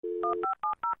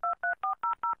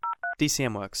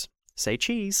DCM Works. Say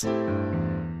cheese. Hey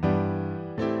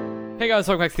guys,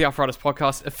 welcome back to the Arthritis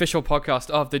Podcast, official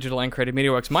podcast of Digital and Creative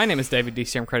Media Works. My name is David,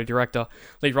 DCM Creative Director,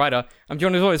 lead writer. I'm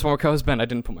joined as always by my co-host Ben. I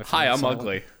didn't put my phone Hi, on I'm silent.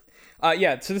 ugly.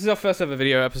 So this is our first ever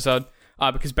video episode,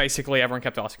 because basically everyone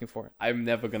kept asking for it. I'm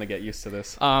never gonna get used to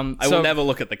this. I I will never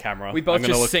look at the camera. We both I'm gonna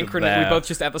just look to synchronized. there. We both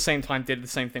just at the same time did the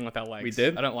same thing with our legs. We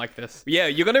did? I don't like this. Yeah,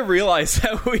 you're gonna realize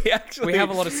that we actually... We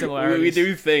have a lot of similarities. We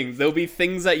do things. There'll be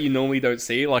things that you normally don't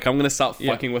see. Like, I'm gonna start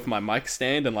fucking with my mic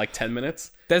stand in like 10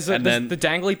 minutes. There's and then the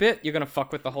dangly bit. You're gonna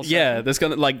fuck with the whole. yeah, section. there's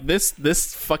gonna like this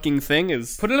fucking thing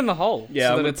is... Put it in the hole. Yeah,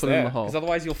 so I'm that gonna it's put it in there, the hole. because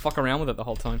otherwise you'll fuck around with it the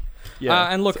whole time. Yeah.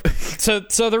 And look, so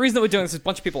the reason that we're doing this is a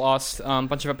bunch of people asked, a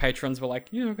bunch of our patrons were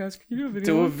like, guys, can you do a video?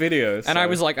 do a video. And I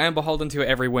was like, I am beholden to your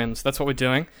every whim, so that's what we're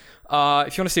doing. If you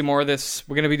want to see more of this,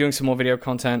 we're going to be doing some more video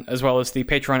content, as well as the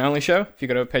Patreon-only show, if you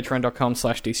go to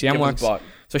patreon.com/DCMworks.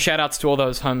 So shout-outs to all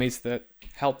those homies that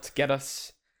helped get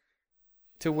us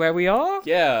to where we are.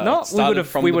 Yeah. No, it started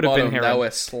we would have been bottom, here. Now we're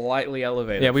slightly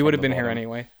elevated. Yeah, we would from have been the here bottom.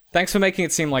 anyway. Thanks for making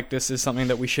it seem like this is something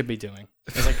that we should be doing,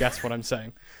 is I guess what I'm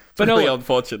saying. But Really no,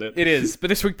 unfortunate. it is. But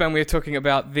this week, Ben, we are talking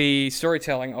about the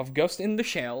storytelling of Ghost in the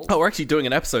Shell. Oh, we're actually doing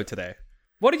an episode today.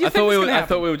 What did you I think thought was we were. gonna I happen?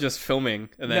 thought we were just filming,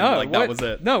 and then No, that was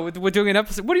it. No, we're doing an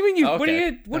episode. What do you mean? Oh, What do okay.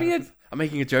 you? What do you? I'm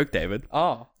making a joke, David.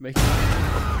 Oh, Making...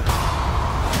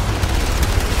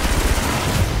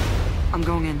 I'm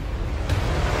going in.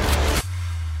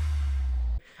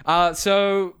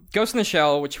 So Ghost in the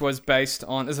Shell, which was based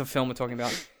on, is a film we're talking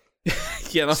about.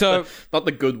 Yeah, not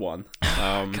the good one.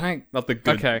 Not the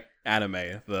good Okay.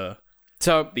 anime.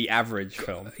 So The average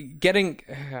film.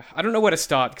 I don't know where to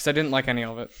start because I didn't like any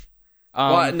of it.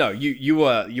 Well, no, you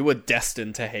were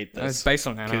destined to hate It's this based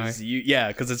on anime.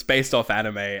 because it's based off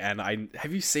anime. And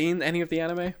have you seen any of the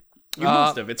anime? You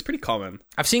must have. It's pretty common.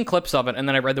 I've seen clips of it, and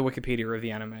then I read the Wikipedia of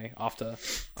the anime after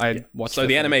I watched. So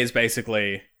the anime is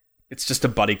basically it's just a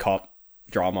buddy cop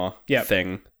drama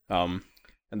thing.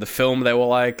 And the film they were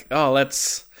like, oh,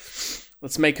 let's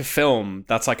make a film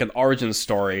that's like an origin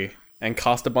story and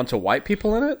cast a bunch of white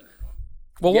people in it.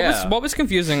 Well, Yeah. what was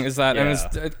confusing is that, Yeah.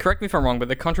 and correct me if I'm wrong, but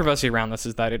the controversy around this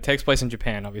is that it takes place in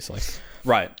Japan, obviously.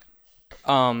 Right.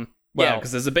 Well, Yeah,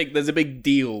 because there's a big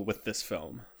deal with this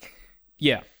film.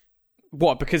 yeah.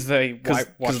 What? Because they Because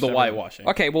whitewashed the everyone. whitewashing.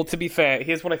 Okay, well, to be fair,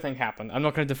 here's what I think happened. I'm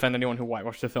not going to defend anyone who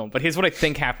whitewashed the film, but here's what I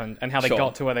think happened and how they Sure.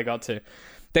 got to where they got to.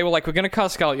 They were like, we're going to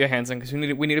cast Scarlett Johansson because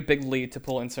we need a big lead to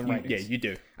pull in some ratings. Yeah, you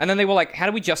do. And then they were like, how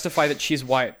do we justify that she's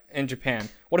white in Japan?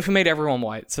 What if we made everyone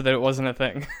white so that it wasn't a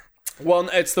thing? Well,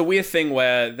 it's the weird thing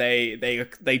where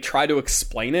they try to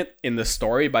explain it in the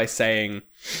story by saying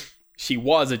she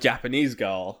was a Japanese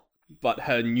girl, but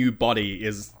her new body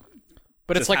is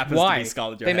But Just it's like, happens to why? be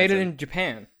Scarlett They made it Johansson. in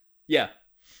Japan. yeah.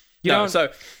 You know, So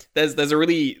there's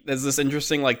this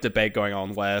interesting like debate going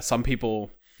on where some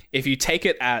people, if you take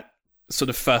it at sort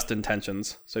of first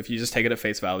intentions, so if you just take it at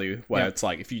face value, where Yeah. it's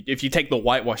like if you take the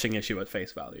whitewashing issue at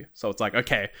face value, so it's like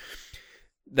okay.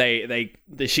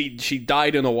 She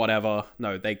died in or whatever.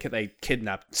 No, they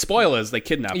kidnapped. Spoilers. They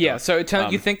kidnapped yeah, her. so it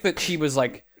you think that she was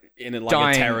like in like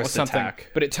dying a terrorist or something,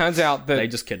 attack. but it turns out that They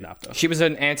just kidnapped her. she was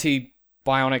an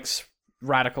anti-bionics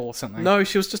radical or something. No,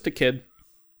 she was just a kid.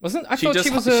 Wasn't? I She thought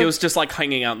just she was just like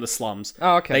hanging out in the slums.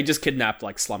 Oh, okay. They just kidnapped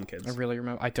like slum kids. I really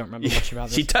remember. I don't remember much about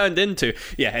this. She turned into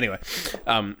Anyway,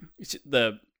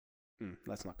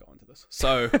 let's not go into this.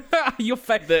 So Your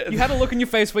face. You had a look in your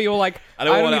face where you were like, I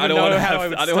don't want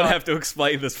to to have to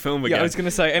explain this film again. Yeah, I was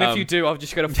gonna say, and if you do, I've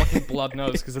just got a fucking blood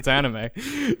nose because it's anime.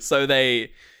 So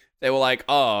they were like,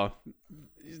 oh,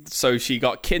 so she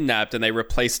got kidnapped and they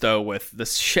replaced her with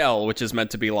this shell, which is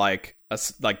meant to be like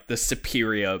the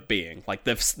superior being. Like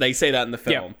they say that in the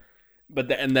film,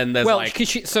 but and then there's Well,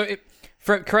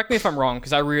 correct me if I'm wrong,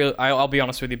 because I'll be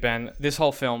honest with you, Ben. This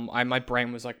whole film, my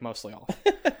brain was like mostly off.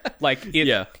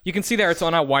 Yeah. You can see there, it's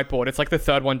on our whiteboard. It's like the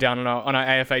third one down on our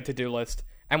AFA to-do list.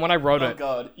 And when I wrote it,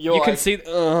 God, you can see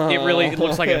it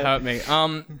looks like it hurt me.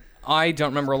 I don't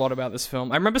remember a lot about this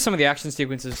film. I remember some of the action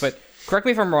sequences, but correct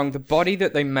me if I'm wrong. The body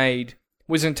that they made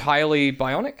was entirely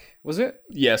bionic, was it?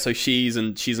 Yeah, so she's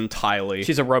entirely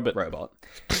She's a robot.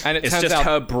 And it It's turns just out,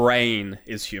 her brain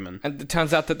is human. and it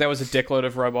turns out that there was a dickload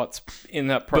of robots in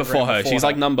that program Before her, she's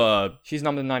like she's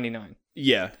number 99.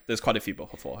 yeah. There's quite a few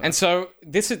before her. And so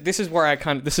this is where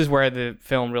the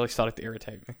film really started to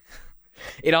irritate me.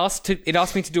 It asked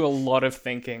me to do a lot of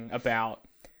thinking about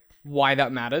why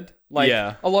that mattered. Like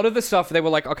Yeah. a lot of the stuff they were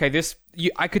like, okay,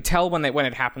 I could tell when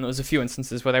it happened. There was a few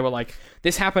instances where they were like,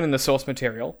 this happened in the source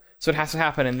material, so it has to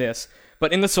happen in this.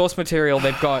 But in the source material,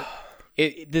 they've got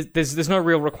there's no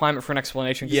real requirement for an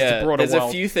explanation because it's a broader there's world.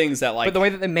 a few things that like... But the way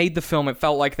that they made the film, it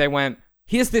felt like they went,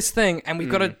 here's this thing, and we've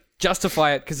got to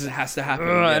justify it because it has to happen.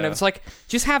 And it's like,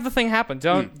 just have the thing happen.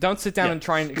 Don't sit down and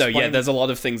try and explain. No, yeah, there's a lot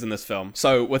of things in this film.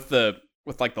 So with the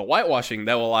whitewashing,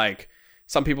 they were like,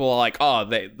 some people are like, oh,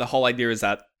 the whole idea is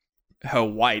that her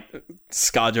white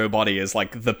ScarJo body is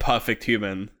like the perfect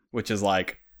human, which is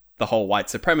like the whole white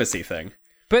supremacy thing.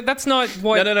 But that's not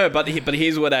what... No. But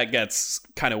here's where that gets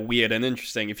kind of weird and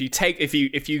interesting. If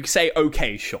you say,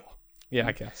 okay, sure. Yeah,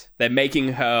 I guess. They're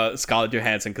making her Scarlett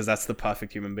Johansson because that's the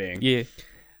perfect human being. Yeah.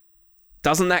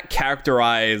 Doesn't that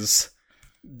characterize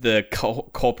the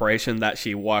corporation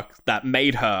that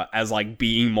made her as like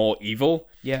being more evil?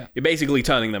 Yeah. You're basically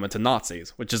turning them into Nazis,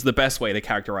 which is the best way to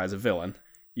characterize a villain.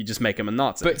 You just make him a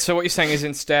Nazi. But so what you're saying is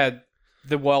instead...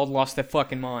 the world lost their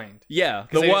fucking mind. Yeah,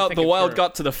 the world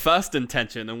got to the first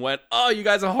intention and went, "Oh, you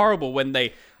guys are horrible." When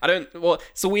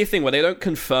it's a weird thing where they don't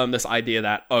confirm this idea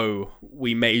that, "Oh,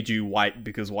 we made you white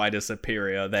because white is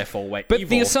superior, therefore we're evil." But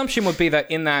the assumption would be that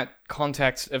in that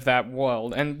context of that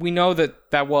world, and we know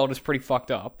that world is pretty fucked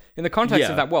up. In the context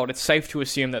of that world, it's safe to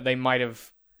assume that they might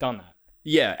have done that.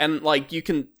 Yeah, and like you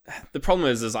can. The problem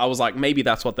is I was like, maybe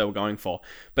that's what they were going for.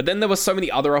 But then there were so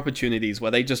many other opportunities where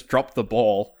they just dropped the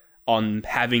ball on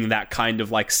having that kind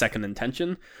of like second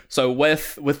intention. So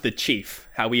with the chief,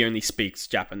 how he only speaks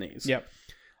Japanese. Yep.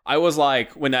 I was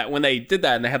like, when they did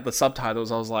that and they had the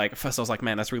subtitles, I was like, at first I was like,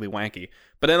 man, that's really wanky.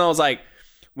 But then I was like,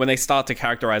 when they start to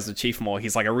characterize the chief more,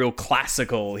 he's like a real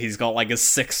classical. He's got like the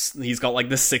 6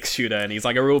 shooter, and he's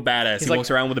like a real badass. He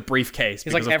walks around with a briefcase.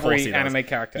 He's like every anime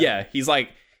character. Yeah, he's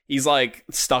like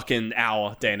stuck in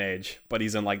our day and age, but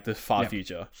he's in like the far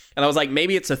future. And I was like,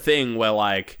 maybe it's a thing where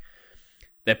like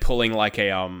they're pulling like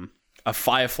a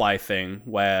Firefly thing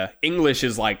where English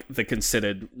is like the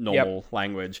considered normal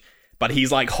language, but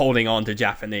he's like holding on to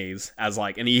Japanese as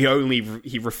like, and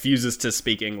he refuses to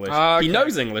speak English. Okay. He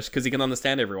knows English because he can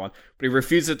understand everyone, but he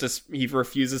refuses to speak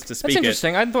That's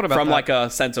interesting. I hadn't thought about from that. like a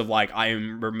sense of like I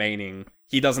am remaining.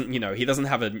 He doesn't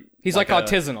have a. He's like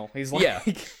artisanal. He's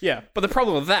like yeah. But the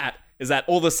problem with that is that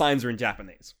all the signs are in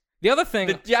Japanese. The other thing...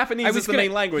 The Japanese is the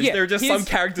main language. Yeah, there are just some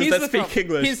characters that speak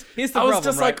English. Here's the I was problem,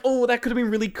 just right? like, oh, that could have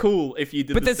been really cool if you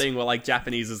did this thing where like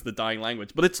Japanese is the dying language.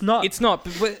 But it's not. It's not.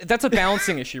 But that's a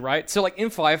balancing issue, right? So like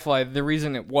in Firefly, the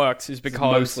reason it works is because...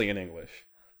 mostly in English.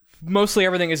 Mostly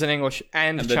everything is in English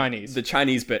and Chinese. The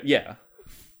Chinese bit, yeah.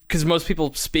 Because most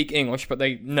people speak English, but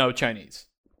they know Chinese.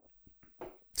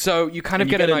 So you kind of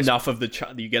get enough of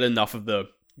you get enough of the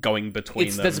going between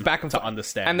them there's back and to forth.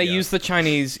 understand. And they use the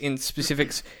Chinese in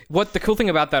specifics. What the cool thing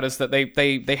about that is that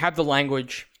they have the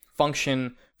language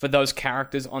function for those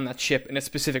characters on that ship in a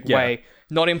specific way,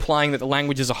 not implying that the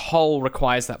language as a whole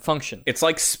requires that function. It's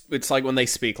like when they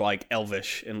speak like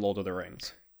Elvish in Lord of the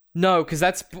Rings. No, because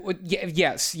that's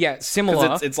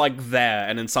similar. It's like there,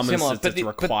 and in some instances it's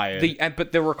required.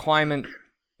 But the requirement.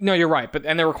 No, you're right, but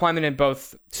the requirement in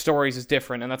both stories is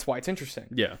different, and that's why it's interesting.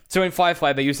 Yeah. So in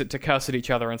Firefly, they use it to curse at each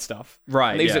other and stuff.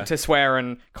 Right. And they use it to swear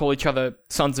and call each other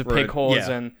sons of pig whores,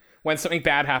 and when something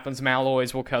bad happens,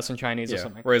 Malloys will curse in Chinese or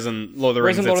something. Whereas in Lord of the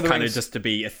Rings, it's kind of just to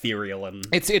be ethereal and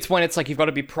it's when it's like you've got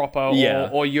to be proper,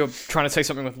 or you're trying to say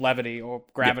something with levity or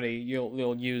gravity.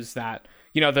 You'll use that.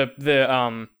 You know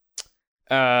the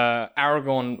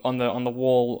Aragorn on the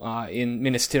wall in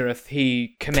Minas Tirith,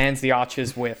 he commands the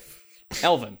archers with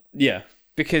Elven. Yeah.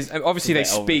 Because obviously they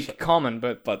speak Elvish. Common,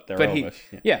 but they're Elvish.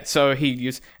 So he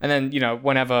used... And then,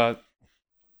 whenever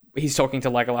he's talking to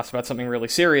Legolas about something really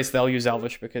serious, they'll use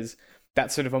Elvish because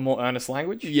that's sort of a more earnest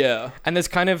language. Yeah. And there's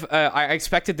kind of... I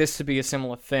expected this to be a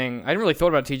similar thing. I hadn't really thought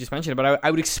about it until you just mentioned it, but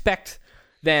I would expect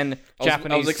then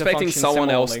Japanese I was expecting someone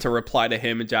similarly. else to reply to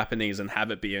him in Japanese and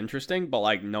have it be interesting, but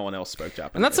like no one else spoke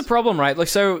Japanese. And that's the problem, right? Like,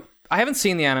 so I haven't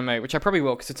seen the anime, which I probably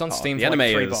will because it's on Steam for like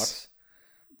 $3.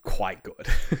 Quite good.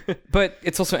 But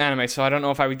it's also anime, so I don't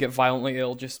know if I would get violently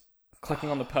ill just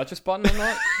clicking on the purchase button or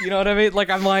not. You know what I mean?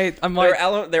 Like I might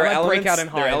there are break out in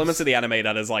hives. There are elements of the anime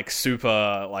that is like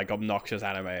super like obnoxious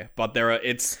anime, but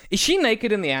Is she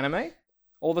naked in the anime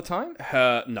all the time?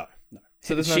 No.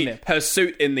 So there's no nip. Her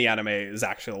suit in the anime is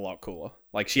actually a lot cooler.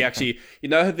 Like she actually,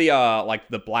 the like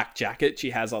the black jacket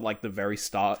she has at like the very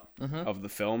start of the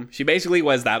film. She basically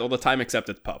wears that all the time, except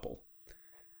it's purple.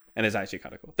 And it's actually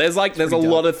kind of cool. There's a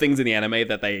lot of things in the anime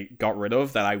that they got rid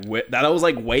of that I was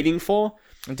like waiting for.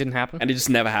 It didn't happen. And it just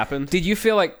never happened. Did you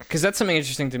feel like... Because that's something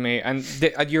interesting to me. And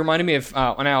you reminded me of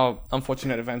on our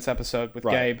Unfortunate Events episode with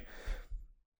Gabe.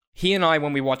 He and I,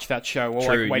 when we watched that show, were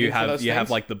like waiting for those things. You have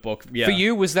like the book. Yeah. For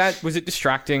you, was it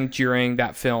distracting during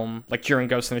that film? Like during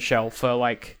Ghost in the Shell for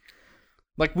like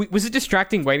was it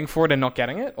distracting waiting for it and not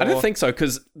getting it? Or? I don't think so,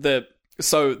 because the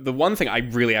So the one thing I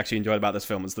really actually enjoyed about this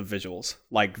film is the visuals.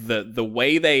 Like the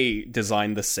way they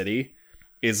designed the city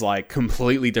is like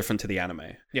completely different to the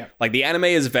anime. Yeah. Like the anime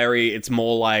is it's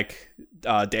more like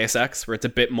Deus Ex, where it's a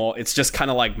bit more, it's just kind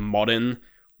of like modern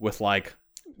with like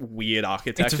weird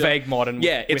architecture. It's vague modern.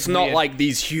 Yeah, it's not weird. Like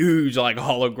these huge like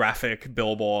holographic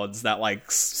billboards that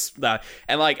like that,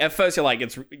 and like at first you're like,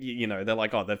 it's, you know, they're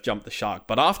like, oh, they've jumped the shark,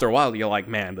 but after a while you're like,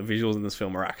 man, the visuals in this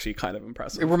film are actually kind of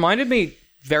impressive. It reminded me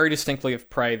very distinctly of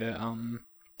Prey,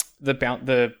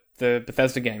 the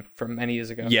Bethesda game from many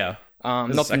years ago. Yeah,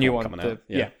 not the new one.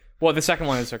 Yeah. Well, the second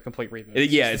one is a complete reboot.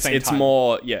 It's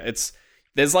more. Yeah,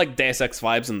 there's like Deus Ex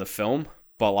vibes in the film,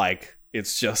 but like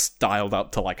it's just dialed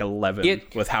up to like 11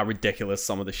 with how ridiculous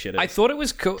some of the shit is. I thought it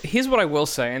was cool. Here's what I will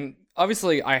say, and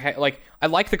obviously I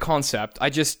like the concept.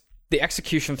 The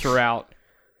execution throughout.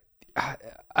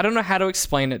 I don't know how to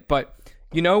explain it, but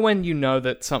you know when you know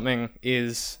that something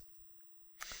is.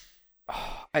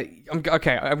 I'm going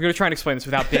to try and explain this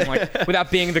without being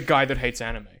without being the guy that hates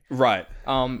anime. Right.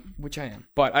 Which I am.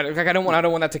 But I don't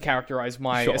want that to characterize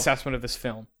my assessment of this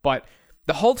film. But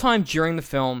the whole time during the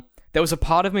film, there was a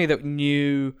part of me that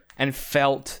knew and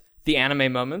felt the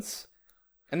anime moments.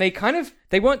 And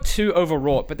they weren't too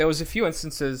overwrought, but there was a few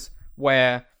instances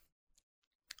where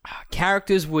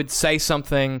characters would say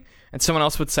something and someone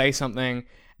else would say something,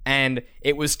 and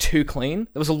it was too clean.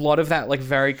 There was a lot of that, like,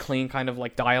 very clean kind of,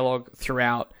 like, dialogue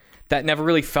throughout that never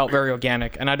really felt very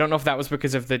organic. And I don't know if that was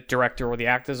because of the director or the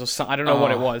actors or something. I don't know what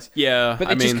it was. Yeah.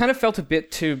 But it just kind of felt a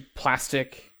bit too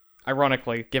plastic,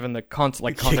 ironically, given the context.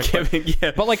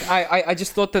 Yeah. But, like, I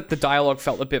just thought that the dialogue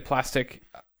felt a bit plastic,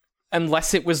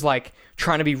 unless it was, like,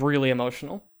 trying to be really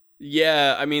emotional.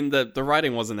 Yeah, I mean, the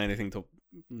writing wasn't anything to...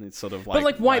 It's sort of like, but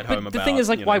like why? But the thing is,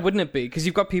 like, why wouldn't it be? Because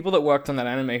you've got people that worked on that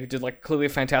anime who did like clearly a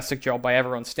fantastic job by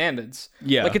everyone's standards.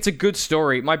 Yeah, like it's a good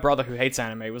story. My brother who hates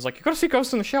anime was like, "You got to see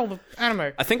Ghost in the Shell, the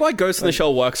anime." I think why Ghost in the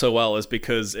Shell works so well is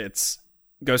because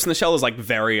Ghost in the Shell is like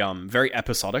very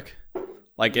episodic.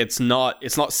 Like it's not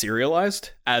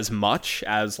serialized as much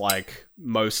as like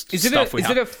most stuff we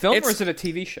have. Is it a film or is it a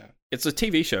TV show? It's a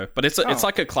TV show, but it's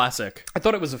like a classic. I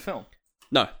thought it was a film.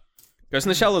 No, Ghost in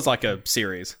the Shell is like a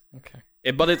series. Okay.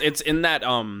 But it's in that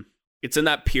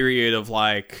period of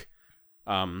like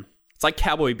it's like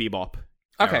Cowboy Bebop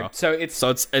era. Okay, so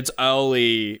it's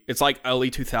early, it's like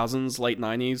early 2000s, late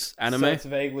 90s anime. So it's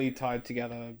vaguely tied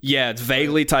together. Yeah, it's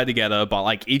vaguely tied together, but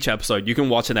like each episode, you can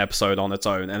watch an episode on its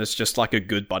own, and it's just like a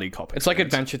good buddy cop. It's like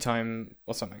Adventure Time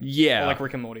or something. Yeah, or like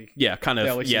Rick and Morty. Yeah, kind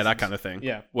of. Yeah, that kind of thing.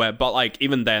 Yeah, but like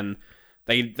even then,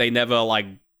 they never like,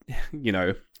 you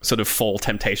know, sort of fall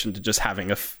temptation to just having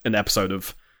an episode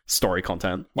of story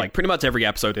content. Like pretty much every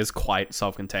episode is quite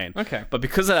self-contained. Okay. But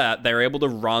because of that, they're able to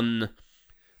run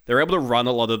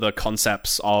a lot of the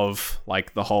concepts of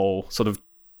like the whole sort of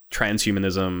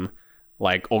transhumanism,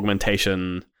 like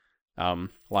augmentation,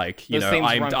 like, you know,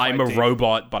 I'm a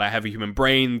robot but I have a human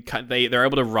brain. They're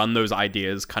able to run those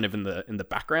ideas kind of in the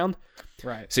background.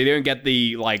 Right. So you don't get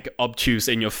the like obtuse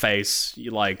in your face,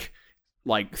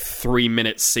 like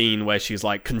 3-minute scene where she's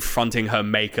like confronting her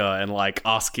maker and like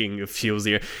asking if she was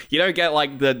here. You don't get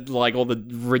like all the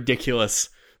ridiculous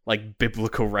like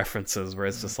biblical references where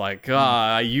it's just like,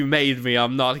 you made me,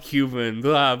 I'm not human,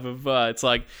 blah blah blah. It's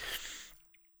like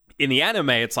in the anime,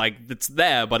 it's like it's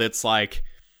there, but it's like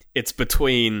it's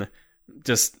between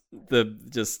just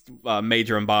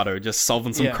Major and Bardo just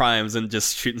solving some crimes and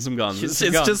just shooting some guns. It's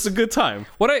just a good time.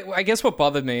 I guess what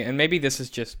bothered me, and maybe this is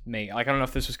just me, like I don't know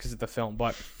if this was because of the film,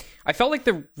 but I felt like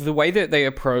the way that they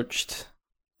approached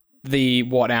the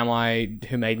 "What am I?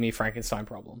 Who made me?" Frankenstein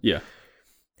problem. Yeah,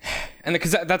 and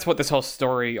because that's what this whole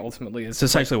story ultimately is. It's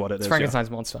essentially what it is. It's Frankenstein's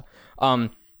monster.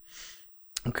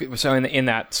 So in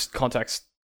that context,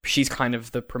 she's kind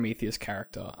of the Prometheus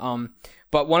character.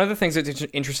 But one of the things that's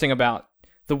interesting about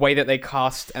the way that they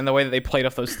cast and the way that they played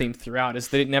off those themes throughout is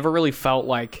that it never really felt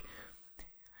like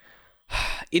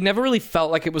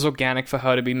it was organic for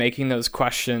her to be making those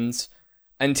questions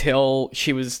until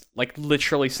she was like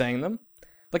literally saying them.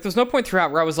 Like there's no point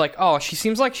throughout where I was like, oh, she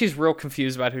seems like she's real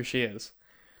confused about who she is.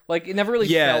 Like it never really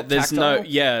felt tactile.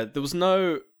 There was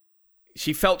no.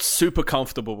 She felt super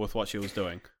comfortable with what she was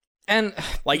doing, and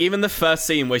like even the first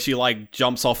scene where she like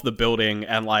jumps off the building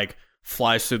and like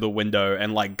flies through the window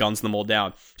and like guns them all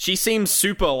down. She seems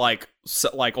super like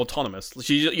autonomous.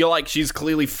 She's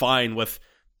clearly fine with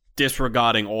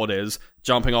disregarding orders,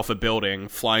 jumping off a building,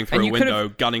 flying through a window,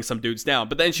 gunning some dudes down.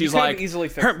 But then she's like, easily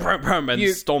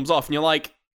and storms off, and you're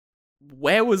like,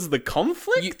 where was the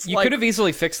conflict? You could have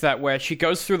easily fixed that where she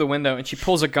goes through the window and she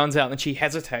pulls her guns out and she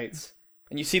hesitates.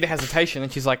 And you see the hesitation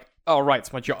and she's like, oh, right,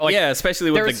 it's my job. Like, yeah, especially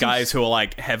with the guys who are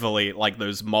like heavily, like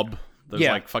those mob those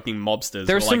like fucking mobsters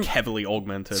There's were like heavily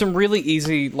augmented. Some really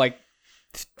easy like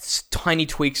tiny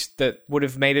tweaks that would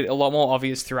have made it a lot more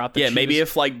obvious throughout the maybe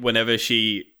if like whenever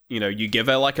she, you give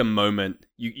her like a moment,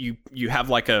 you have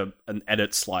like an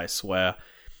edit slice where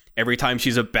every time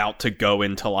she's about to go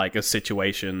into like a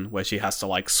situation where she has to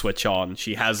like switch on,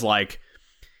 she has like,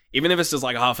 even if it's just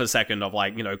like half a second of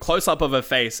like, close up of her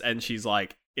face, and she's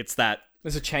like, it's that.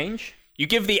 There's a change. You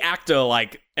give the actor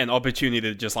like an opportunity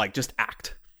to just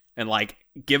act and like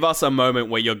give us a moment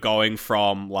where you're going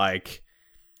from like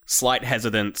slight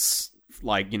hesitance,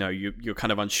 like, you're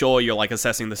kind of unsure, you're like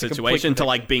assessing the situation, to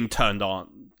like being turned on.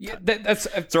 Yeah, that's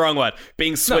it's the wrong word.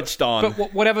 Being switched on.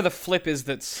 But whatever the flip is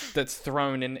that's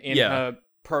thrown in her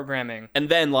programming. And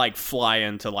then like fly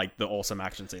into like the awesome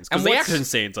action scenes. Because the action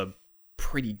scenes are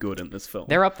pretty good in this film.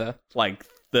 They're up there. Like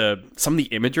some of the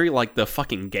imagery, like the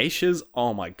fucking geishas.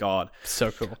 Oh my god.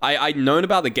 So cool. I'd known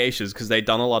about the geishas because they'd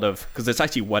done a lot of, because it's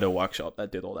actually Weta Workshop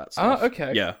that did all that stuff. Oh,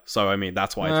 okay. Yeah. So I mean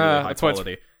that's why it's really high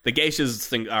quality. The geishas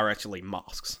thing are actually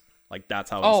masks. Like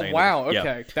that's how insane. Oh wow, it is.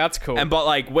 okay. Yeah. That's cool. But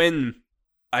like when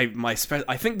I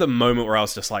think the moment where I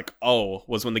was just like, oh,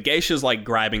 was when the geisha's like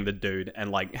grabbing the dude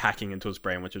and like hacking into his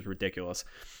brain, which is ridiculous.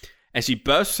 And she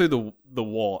bursts through the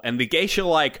wall, and the geisha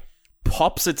like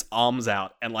pops its arms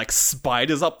out and like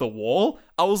spiders up the wall.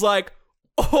 I was like,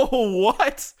 oh,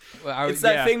 what? Well, it's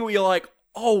that thing where you're like,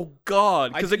 oh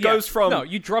god, because it goes from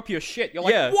you drop your shit. You're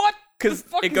like, what? Because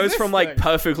it goes from like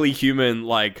perfectly human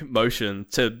like motion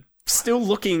to still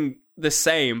looking the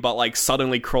same, but like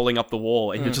suddenly crawling up the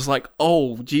wall, and you're just like,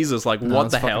 oh Jesus, like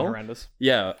what the hell? Horrendous.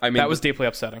 Yeah, I mean that was deeply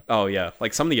upsetting. Oh yeah,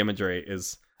 like some of the imagery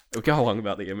is. We'll go along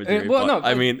about the imagery.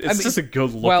 It's just a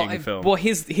good looking film. Well,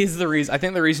 here's the reason. I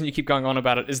think the reason you keep going on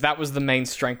about it is that was the main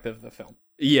strength of the film.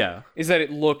 Yeah, is that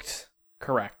it looked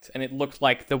correct and it looked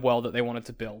like the world that they wanted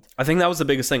to build. I think that was the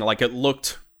biggest thing. Like it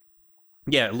looked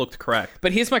correct.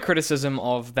 But here's my criticism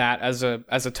of that as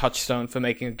a touchstone for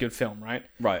making a good film.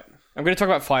 Right. I'm going to talk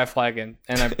about Firefly again,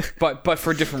 but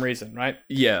for a different reason, right?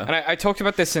 Yeah. And I talked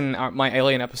about this in my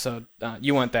Alien episode.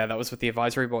 You weren't there. That was with the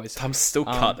Advisory Boys. I'm still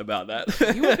cut about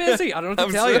that. You were busy. I don't know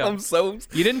what to tell you.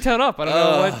 You didn't turn up. I don't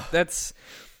know what that's...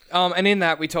 and in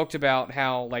that, we talked about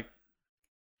how, like,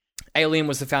 Alien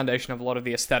was the foundation of a lot of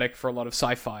the aesthetic for a lot of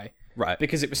sci-fi. Right.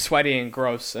 Because it was sweaty and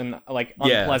gross and, like,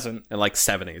 unpleasant. And, like,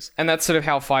 70s. And that's sort of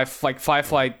how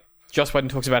Firefly... Joss Whedon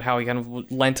talks about how he kind of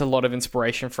lent a lot of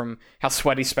inspiration from how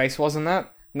sweaty space was in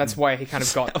that. And that's why he kind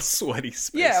of got... How sweaty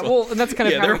space Yeah, well, and that's kind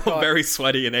of how they're he got... all very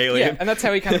sweaty in Alien. Yeah, and that's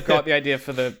how he kind of got the idea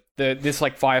for this,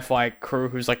 like, Firefly crew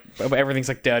who's, like, everything's,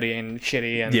 like, dirty and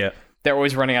shitty, and they're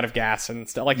always running out of gas and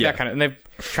stuff, like, that kind of... And they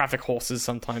traffic horses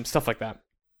sometimes, stuff like that.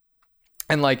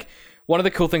 And, like, one of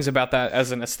the cool things about that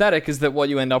as an aesthetic is that what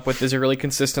you end up with is a really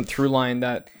consistent through line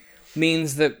that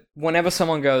means that whenever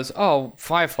someone goes, oh,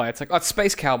 Firefly, it's like, oh, it's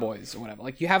Space Cowboys or whatever.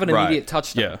 Like, you have an immediate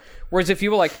touchstone. Yeah. Whereas if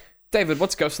you were like, David,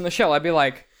 what's Ghost in the Shell? I'd be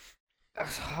like,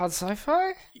 hard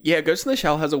sci-fi? Yeah, Ghost in the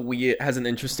Shell has an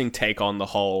interesting take on the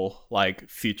whole, like,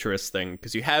 futurist thing.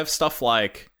 Because you have stuff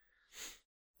like...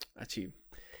 Actually...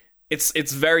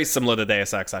 It's very similar to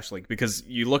Deus Ex, actually, because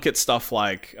you look at stuff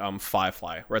like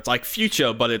Firefly, where it's like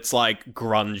future, but it's like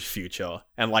grunge future.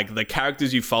 And, like, the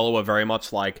characters you follow are very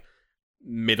much like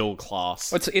middle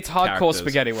class. It's hardcore characters.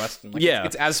 Spaghetti Western. Like, yeah.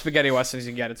 It's as Spaghetti Western as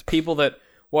you can get. It's people that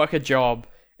work a job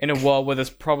in a world where there's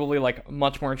probably, like,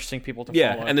 much more interesting people to follow.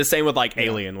 Yeah, and the same with, like,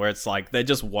 Alien, where it's like, they're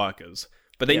just workers.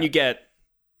 But then you get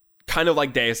kind of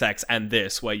like Deus Ex and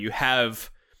this, where you have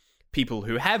people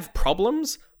who have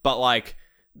problems, but, like,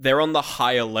 they're on the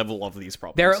higher level of these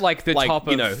problems. They're at, like, the top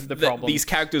of the problem. These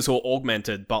characters who are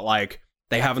augmented, but, like,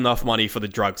 they have enough money for the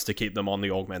drugs to keep them on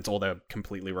the augments, or they're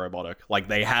completely robotic. Like,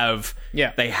 they have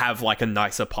like, a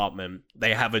nice apartment.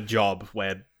 They have a job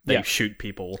where they shoot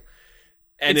people.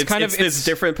 And it's this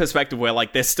different perspective where,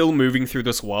 like, they're still moving through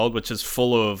this world, which is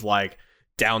full of, like,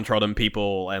 downtrodden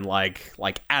people and, like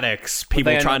addicts,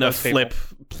 people trying to flip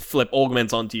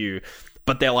augments onto you,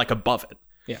 but they're, like, above it.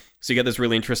 Yeah. So you get this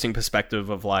really interesting perspective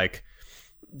of, like,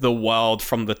 the world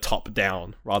from the top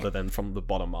down rather than from the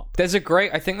bottom up. I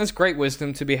think there's great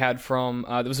wisdom to be had from,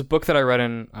 there was a book that I read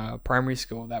in primary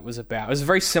school that was about, it was a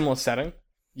very similar setting.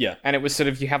 Yeah. And it was sort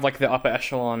of, you have, like, the upper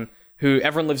echelon who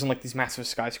everyone lives in, like, these massive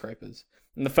skyscrapers.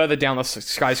 And the further down the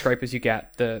skyscrapers you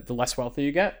get, the less wealthy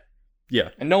you get. Yeah.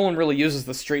 And no one really uses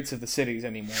the streets of the cities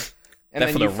anymore. And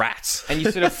they're for the rats. And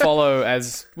you sort of follow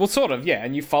as... Well, sort of, yeah.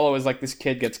 And you follow as, like, this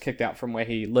kid gets kicked out from where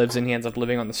he lives and he ends up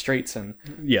living on the streets and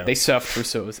they surf through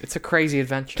sewers. It's a crazy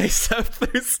adventure. They surf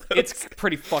through sewers. It's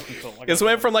pretty fucking cool. It's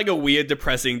went from, like, a weird,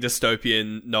 depressing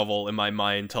dystopian novel in my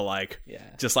mind to, like,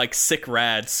 just, like, sick,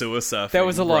 rad sewer surfing. There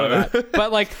was a lot of that.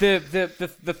 But, like,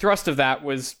 the thrust of that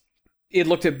was... it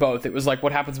looked at both. It was like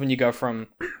what happens when you go from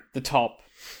the top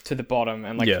to the bottom,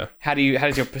 and like how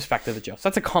does your perspective adjust?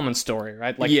 That's a common story,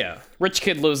 right? Like rich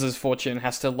kid loses fortune,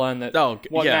 has to learn that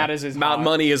what matters is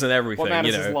money isn't everything. What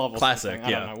matters is love. Or classic.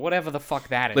 I don't know, whatever the fuck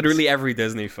that is. Literally every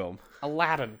Disney film.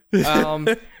 Aladdin.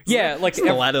 Like Isn't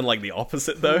Aladdin like the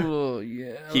opposite though?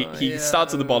 He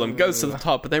starts at the bottom, goes to the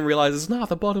top, but then realizes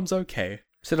the bottom's okay.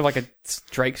 Sort of like a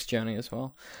Drake's journey as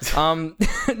well.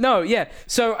 No, yeah.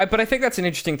 So, but I think that's an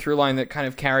interesting through line that kind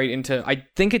of carried into... I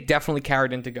think it definitely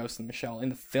carried into Ghost in the Shell. In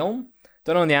the film,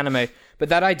 don't know in the anime, but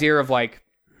that idea of like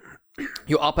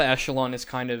your upper echelon is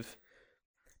kind of...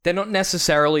 They're not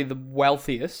necessarily the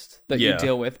wealthiest that you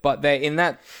deal with, but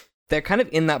they're kind of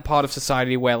in that part of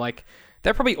society where like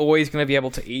they're probably always going to be able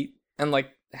to eat and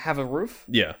like have a roof.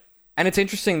 Yeah. And it's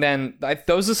interesting then,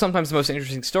 those are sometimes the most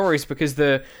interesting stories because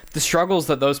the struggles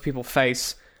that those people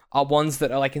face are ones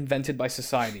that are like invented by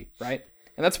society, right?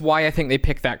 And that's why I think they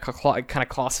pick that kind of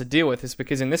class to deal with, is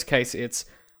because in this case, it's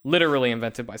literally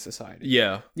invented by society.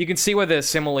 Yeah. You can see where the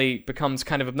simile becomes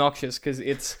kind of obnoxious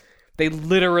because they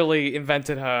literally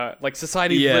invented her, like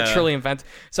society literally invented.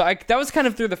 So that was kind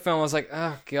of through the film, I was like,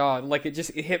 oh God, like it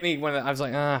hit me when I was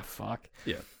like, fuck.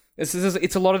 Yeah. It's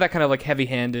a lot of that kind of like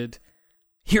heavy-handed,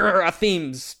 here are our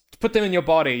themes, put them in your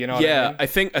body, you know what I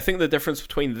mean? I think the difference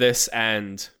between this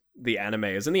and the anime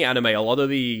is in the anime, a lot of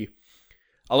the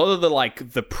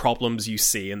like the problems you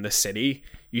see in the city,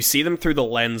 you see them through the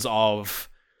lens of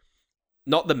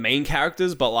not the main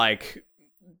characters, but like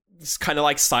it's kind of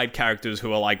like side characters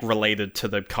who are like related to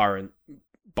the current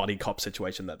buddy cop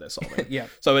situation that they're solving. Yeah.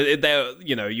 So they're,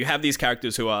 you have these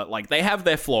characters who are like, they have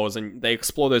their flaws and they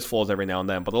explore those flaws every now and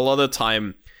then, but a lot of the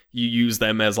time you use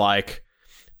them as like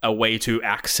a way to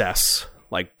access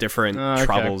like different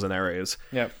troubles and areas.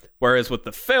 Yep. Whereas with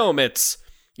the film,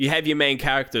 you have your main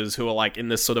characters who are like in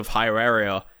this sort of higher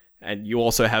area, and you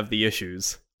also have the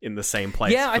issues in the same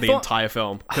place for the entire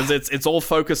film, because it's all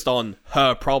focused on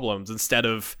her problems instead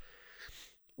of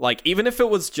like, even if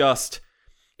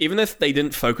they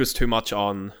didn't focus too much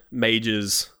on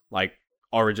Major's like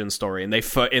origin story, and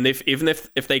if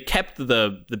they kept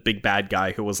the big bad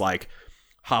guy who was like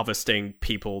harvesting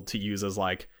people to use as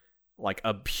like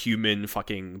a human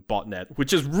fucking botnet,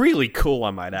 which is really cool, I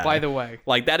might add. By the way,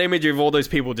 like that image of all those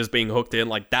people just being hooked in,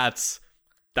 like that's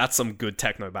some good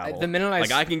techno battle. The minute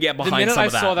I can get behind some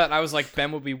of that. I saw that, I was like,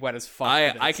 Ben would be wet as fuck.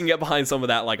 I can get behind some of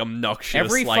that like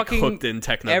obnoxious, hooked in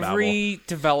techno battle. Every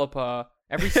developer,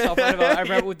 every software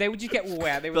developer, they would just get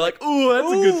wet. They were like, "Ooh,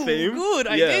 that's a good theme. Good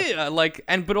idea." Like,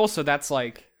 but also that's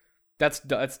like. That's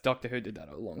Doctor Who did that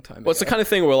a long time ago. Well, it's the kind of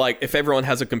thing where, like, if everyone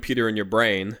has a computer in your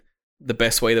brain, the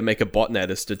best way to make a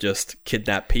botnet is to just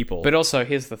kidnap people. But also,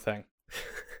 here's the thing.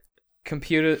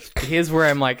 Here's where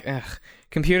I'm like,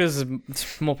 computers are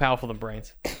more powerful than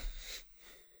brains.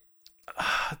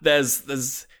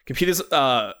 There's computers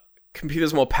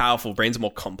more powerful, brains are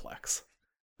more complex.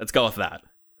 Let's go with that.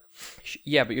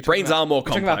 Yeah, but brains are more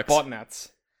complex. You're talking about botnets.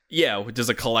 Yeah, which is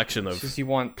a collection of because you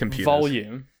want computers.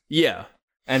 Volume. Yeah.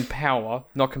 And power,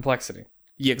 not complexity.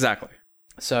 Yeah, exactly.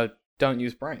 So don't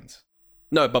use brains.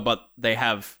 No, but they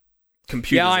have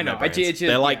computers. Yeah, I know.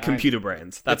 They're like computer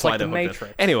brains. That's why they're the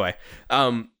Matrix. Anyway, it's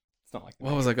not like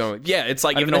what was I going? Yeah, it's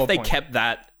like even if they kept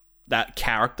that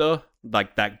character,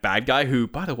 like that bad guy, who,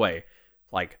 by the way,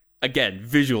 like again,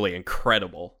 visually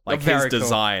incredible. Like his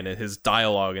design and his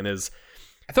dialogue and his.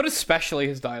 I thought especially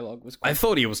his dialogue was cool. I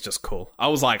thought he was just cool. I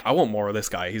was like, I want more of this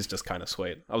guy. He's just kind of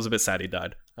sweet. I was a bit sad he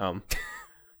died. I'm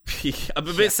a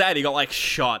bit sad he got like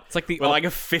shot. It's like with like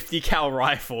a 50 cal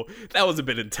rifle. That was a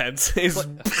bit intense.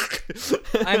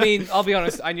 I mean, I'll be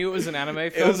honest. I knew it was an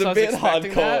anime film. It was a bit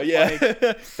hardcore.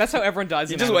 Yeah, that's how everyone dies.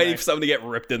 You're just waiting for someone to get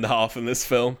ripped in half in this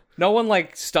film. No one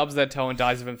like stubs their toe and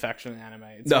dies of infection in anime.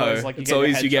 It's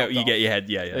always you get your head.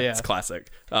 Yeah. It's classic.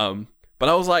 But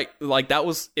I was like that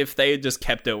was if they had just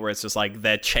kept it where it's just like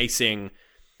they're chasing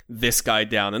this guy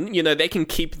down, and they can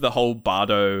keep the whole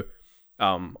Bardo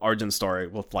origin story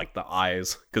with like the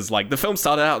eyes, because like the film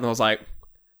started out and I was like,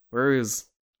 where is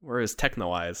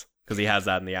Techno Eyes, because he has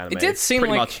that in the anime. It did seem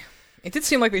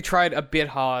like they tried a bit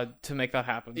hard to make that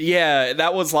happen. Yeah,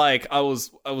 that was like I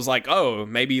was like, oh,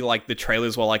 maybe like the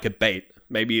trailers were like a bait.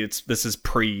 Maybe this is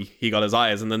pre he got his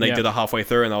eyes, and then they did it halfway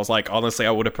through, and I was like, honestly,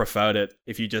 I would have preferred it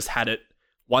if you just had it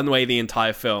one way the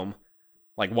entire film.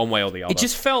 Like one way or the other. It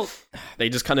just felt... They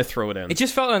just kind of threw it in. It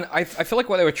just felt... I feel like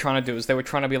what they were trying to do is they were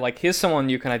trying to be like, here's someone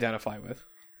you can identify with.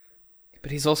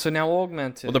 But he's also now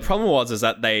augmented. Well, the problem is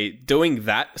that they, doing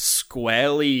that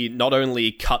squarely, not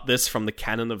only cut this from the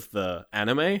canon of the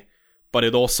anime, but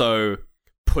it also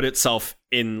put itself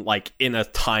in a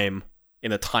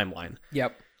timeline.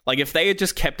 Yep. Like, if they had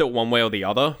just kept it one way or the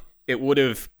other, it would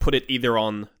have put it either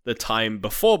on the time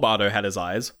before Bardo had his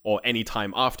eyes or any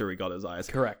time after he got his eyes.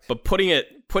 Correct. But putting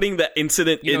the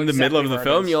incident You know in the middle of exactly the where it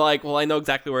film, is. you're like, well, I know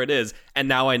exactly where it is, and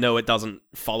now I know it doesn't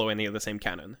follow any of the same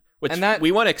canon. Which And that-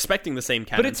 we weren't expecting the same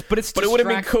canon. But it's it would have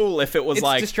been distract- cool if it was It's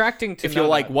like distracting to if you're know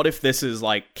like, that. what if this is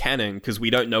like canon because we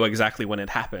don't know exactly when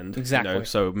it happened. Exactly.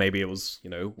 So maybe it was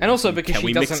And also because can she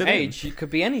we mix doesn't it in? age, it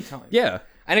could be any time. Yeah.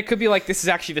 And it could be like this is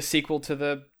actually the sequel to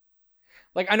the.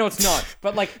 Like I know it's not,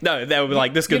 but like No, they were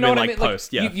like this could you know have been what I like mean?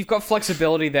 post. Like, Yeah. you've got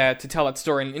flexibility there to tell that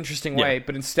story in an interesting way,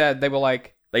 but instead they were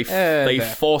like, They there.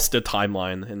 forced a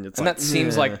timeline, and it's and like, that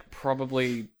seems "Nah." like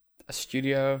probably a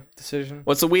studio decision.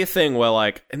 Well, it's a weird thing where,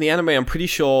 like, in the anime, I'm pretty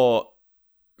sure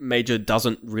Major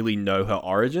doesn't really know her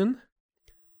origin,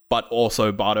 but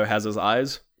also Bardo has his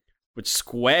eyes, which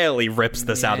squarely rips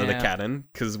this out of the Yeah. canon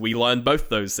because we learned both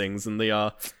those things in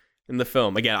the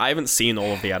film. Again, I haven't seen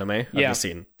all of the anime. I've Yeah. just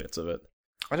seen bits of it,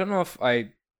 I don't know if I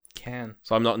can.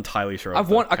 so I'm not entirely sure. I've Of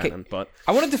the want- okay. canon, but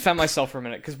I want to defend myself for a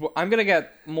minute because I'm gonna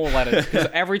get more letters because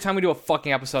every time we do a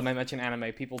fucking episode and I mention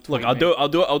anime, people tweet look, I'll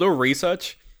me do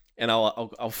research. And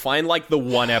I'll find like the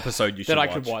one episode you should that I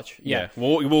watch. could watch. Yeah,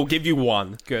 we'll give you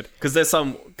one. good. Because there's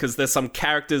some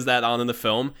characters that aren't in the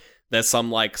film. There's some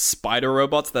like spider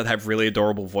robots that have really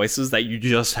adorable voices that you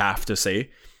just have to see,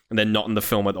 and they're not in the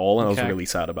film at all. And I Okay. was really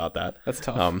sad about that. That's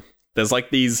tough. There's like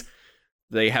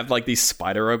they have like these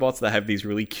spider robots that have these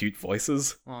really cute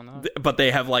voices, Oh no, but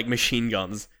they have like machine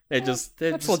guns.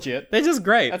 that's legit. They're just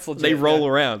great. That's legit, They roll yeah.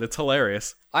 around. It's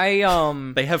hilarious. I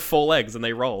They have 4 legs and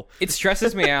they roll. It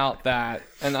stresses me out that,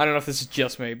 and I don't know if this is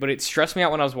just me, but it stressed me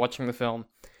out when I was watching the film.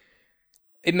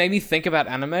 It made me think about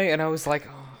anime, and I was like,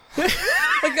 oh.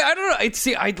 Like I don't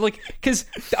know. I like because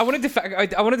I want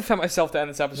to defend myself to end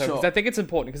this episode because I think it's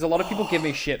important because a lot of people give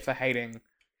me shit for hating.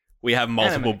 We have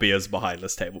multiple Anime. beers behind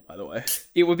this table, by the way.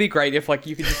 It would be great if like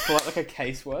you could just pull out like a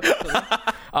case worth.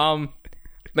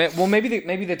 Well,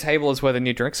 maybe the table is where the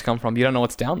new drinks come from. You don't know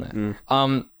what's down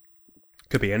there.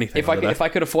 Could be anything. If I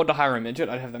could afford to hire a midget,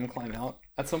 I'd have them climb out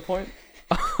at some point.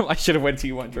 I should have waited till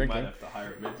you weren't drinking. have to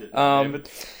hire a midget.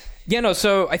 Yeah, no.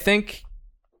 So I think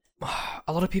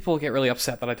a lot of people get really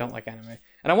upset that I don't like anime,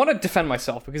 and I want to defend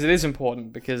myself because it is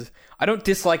important. Because I don't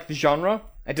dislike the genre.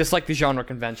 I dislike the genre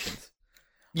conventions.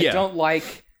 Yeah. I don't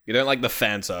like. You don't like the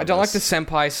fan service. I don't like the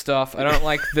senpai stuff. I don't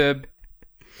like the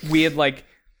weird like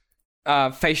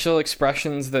facial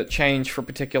expressions that change for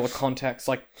particular contexts.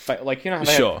 Like you know how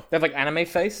Sure. they have like anime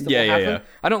face. That Yeah, will yeah, happen. yeah.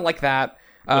 I don't like that.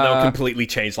 They'll completely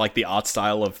change like the art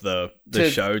style of the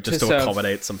show just to serve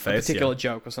accommodate some a face. particular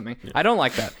joke or something. I don't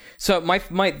like that. So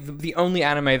the only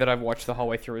anime that I've watched the whole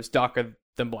way through is Darker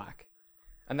Than Black,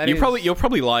 and that You is-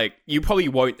 you probably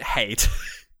won't hate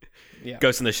Yeah.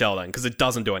 Ghost in the Shell then because it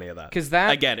doesn't do any of that. because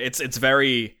that Again, it's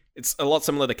a lot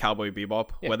similar to Cowboy Bebop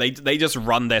where they just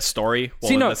run their story.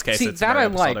 Well, in this case, it's that very I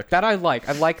like. episodic. That I like.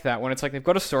 I like that when it's like they've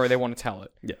got a story they want to tell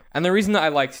it. Yeah. And the reason that I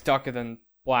liked Darker Than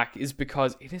Black is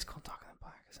because it is called Darker Than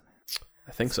Black, isn't it?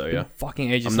 I think so. Yeah.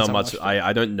 Fucking ages. I'm since not I much. watched it.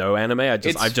 I don't know anime.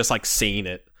 It's- I've just like seen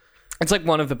it. It's like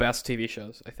one of the best TV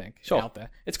shows I think Sure. out there.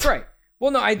 It's great. Well,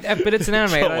 no, but it's an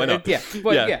anime. Sure, and why not?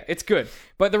 Yeah, it's good.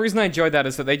 But the reason I enjoyed that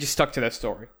is that they just stuck to their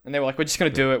story, and they were like, "We're just gonna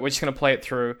do it. We're just gonna play it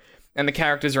through." And the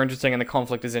characters are interesting, and the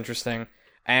conflict is interesting,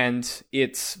 and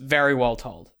it's very well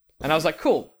told. And I was like,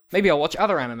 "Cool, maybe I'll watch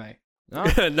other anime." No,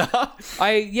 No.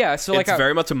 so like It's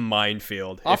very much a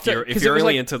minefield. After- if 'cause you're it was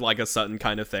really like- into like a certain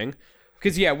kind of thing.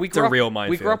 because we a grew up, real we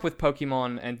minefield. grew up with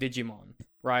Pokemon and Digimon,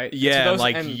 right? Yeah, So those-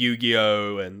 like and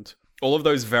Yu-Gi-Oh and all of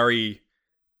those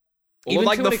all Even of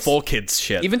like to the an 4Kids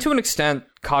shit. even to an extent,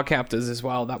 Card Captors as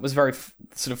well. That was very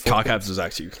sort of Carcaps is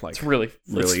actually like It's really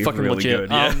really fucking really legit. good.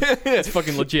 Yeah. It's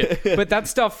fucking legit. But that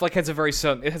stuff like has a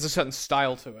certain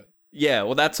style to it. Yeah,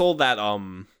 well that's all that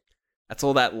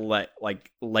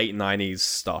like late 90s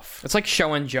stuff. It's like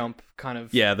Show and Jump kind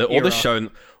of. Yeah, all era. the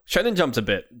Shonen Jump's a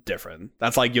bit different.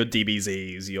 That's like your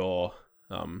DBZs, your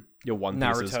One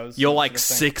Pieces. Naruto's, Your that like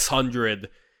sort of thing. 600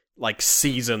 like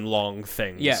season long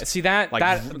things. Yeah, see that like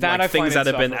I things find that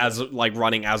have been insufferable. as like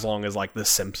running as long as like The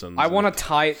Simpsons. I want a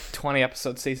tight 20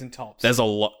 episode season tops. There's a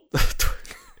lot.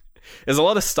 There's a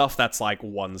lot of stuff that's like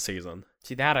one season.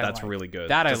 See that I That's like. really good.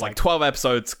 That I There's like. like 12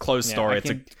 episodes, closed Yeah, story. I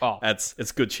can-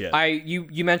 It's good shit.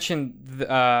 You mentioned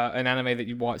an anime that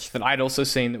you watched that I'd also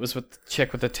seen that was with the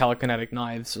chick with the telekinetic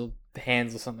knives or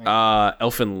hands or something.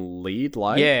 Elfin Lied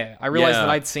Light? Yeah, I realized Yeah. that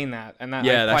I'd seen that, and that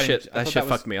Yeah, I that quite shit- enjoyed- I that thought shit was-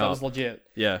 fucked me That up. was legit.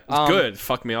 Yeah, it's good.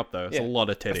 Fuck me up though. It's yeah. a lot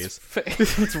of titties.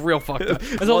 It's real fucked up.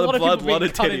 There's a lot lot of of blood, people lot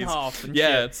being of cut in titties. half. And Yeah,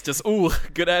 shit. it's just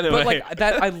good anime. But like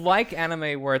that, I like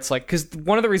anime where it's like because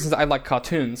one of the reasons I like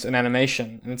cartoons and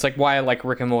animation, and it's like why I like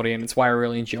Rick and Morty, and it's why I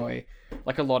really enjoy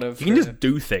like a lot of. you can just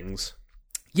do things.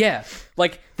 Yeah,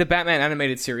 like the Batman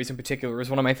animated series in particular is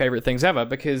one of my favorite things ever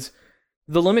because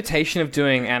the limitation of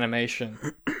doing animation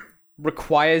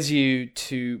requires you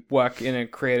to work in a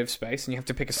creative space and you have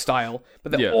to pick a style.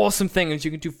 But the awesome thing is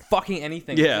you can do fucking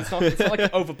anything. Yeah. It's not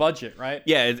like over budget, right?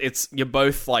 Yeah, it's you're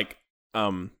both like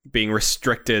being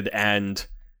restricted and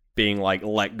being like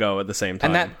let go at the same time.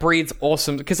 And that breeds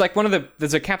awesome because like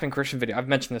there's a Captain Christian video. I've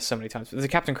mentioned this so many times. But there's a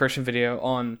Captain Christian video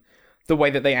on the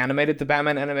way that they animated the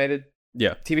Batman animated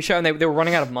TV show, and they were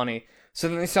running out of money. So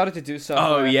then they started to do so.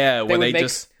 Oh yeah, when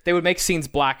they would make scenes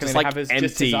black and just they'd like have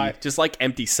empty, just like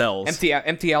empty cells,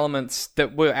 empty elements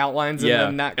that were outlines. Yeah,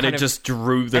 and that and it just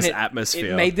drew this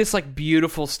atmosphere. It made this like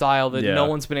beautiful style that no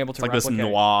one's been able to replicate. Like this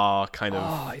noir kind of.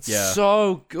 Oh, it's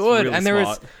so good. It's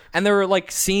really and there are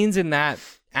like scenes in that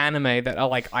anime that are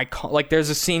like icon. Like there's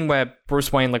a scene where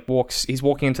Bruce Wayne like he's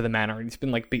walking into the manor and he's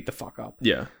been like beat the fuck up.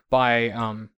 Yeah. By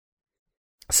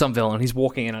some villain. He's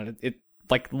walking in and it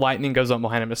like lightning goes on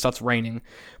behind him. It starts raining,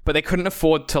 but they couldn't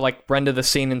afford to like render the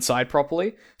scene inside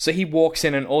properly. So he walks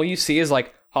in and all you see is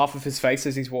like half of his face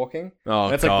as he's walking. Oh,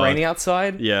 and it's like raining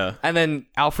outside. Yeah. And then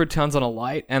Alfred turns on a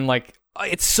light and like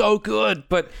it's so good.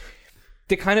 But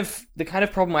the kind of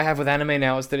problem I have with anime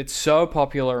now is that it's so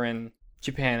popular in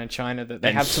Japan and China that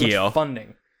they have so much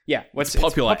funding. Yeah, it's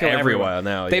popular everywhere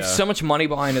now. They have so much money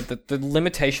behind it that the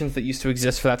limitations that used to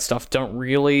exist for that stuff don't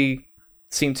really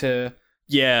seem to.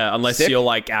 Yeah, unless you're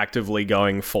like actively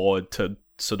going forward to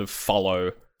sort of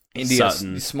follow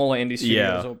smaller indie studios.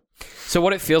 Yeah. So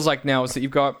what it feels like now is that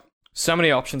you've got so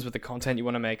many options with the content you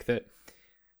want to make that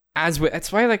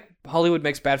that's why like Hollywood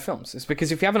makes bad films. It's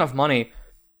because if you have enough money,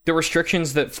 the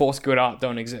restrictions that force good art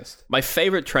don't exist. My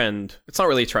favorite trend, it's not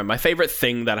really a trend, my favorite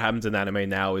thing that happens in anime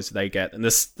now is they get, and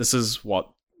this is what,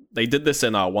 they did this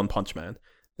in One Punch Man.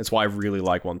 That's why I really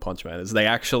like One Punch Man, is they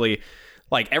actually,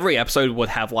 like every episode would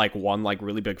have like one like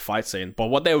really big fight scene, but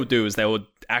what they would do is they would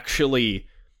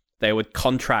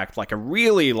contract like a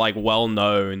really like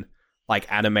well-known like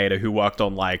animator who worked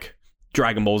on like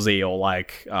Dragon Ball Z or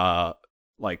like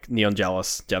Neon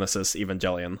Genesis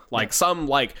Evangelion, like some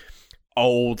like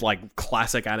old like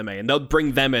classic anime, and they'll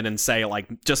bring them in and say like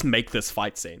just make this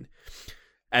fight scene.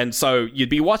 And so you'd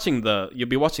be watching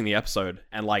the episode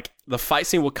and like the fight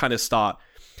scene would kind of start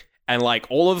and like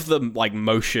all of the like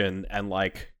motion and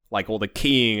like all the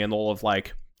keying and all of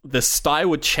like the style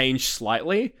would change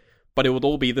slightly, but it would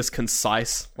all be this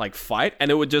concise like fight,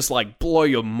 and it would just like blow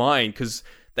your mind because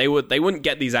they wouldn't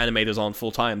get these animators on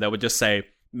full time. They would just say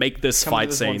make this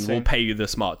fight scene, we'll pay you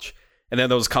this much. And then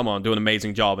they'll just come on, do an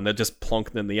amazing job, and they're just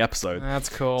plonked in the episode. That's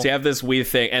cool. So you have this weird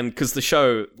thing, and because the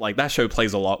show, like that show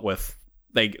plays a lot with,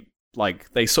 they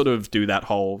sort of do that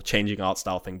whole changing art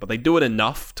style thing, but they do it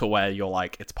enough to where you're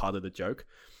like, it's part of the joke.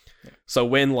 Yeah. So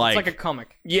when like... It's like a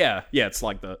comic. Yeah, it's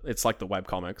like the web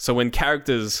comic. So when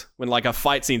like a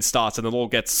fight scene starts and it all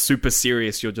gets super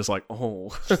serious, you're just like,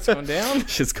 oh. Shit's going down?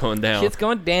 Shit's going down. Shit's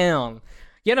going down.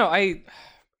 You know,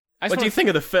 what do you think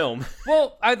of the film?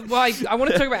 Well, I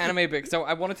want to talk about anime a bit because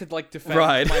I wanted to like defend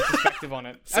my perspective on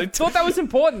it. I thought that was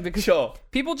important because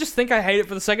people just think I hate it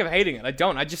for the sake of hating it. I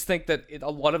don't. I just think that a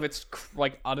lot of it's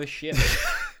like utter shit,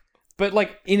 but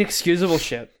like inexcusable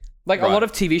shit. Like a lot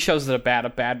of TV shows that are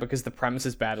bad because the premise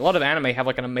is bad. A lot of anime have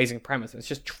like an amazing premise, and it's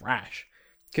just trash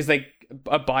because they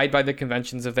abide by the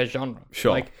conventions of their genre.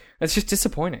 Sure, like it's just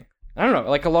disappointing. I don't know.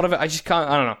 Like a lot of it, I just can't.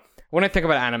 I don't know. When I think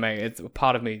about anime, it's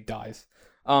part of me dies.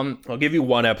 I'll give you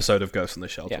one episode of Ghost in the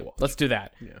Shell to watch. Let's do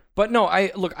that. Yeah. But no,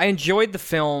 I enjoyed the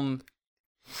film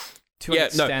to an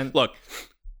extent. No, look,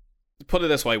 put it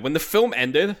this way: when the film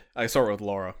ended, I saw it with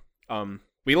Laura.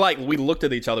 We looked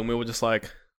at each other and we were just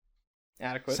like,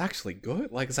 adequate. It's actually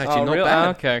good. Like it's actually not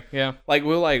bad. Okay, yeah. Like we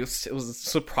were like, it was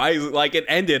surprising. Like it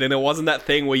ended and it wasn't that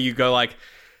thing where you go like,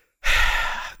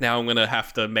 now I'm gonna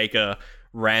have to make a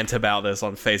rant about this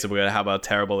on Facebook and how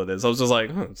terrible it is. I was just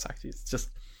like,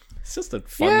 it's just a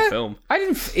fun film.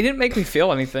 It didn't make me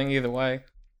feel anything either way.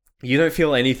 You don't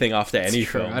feel anything after any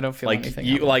film. I don't feel like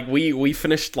anything. We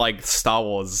finished like Star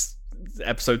Wars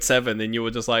Episode 7 and you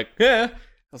were just like, yeah.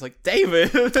 I was like,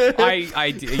 David.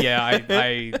 yeah,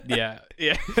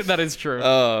 that is true.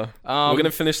 We're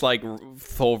gonna finish like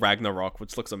Thor Ragnarok,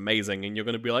 which looks amazing, and you're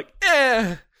gonna be like,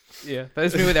 eh. Yeah, that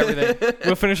is me with everything.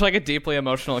 We'll finish like a deeply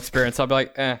emotional experience. I'll be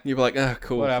like, eh. You'll be like, oh,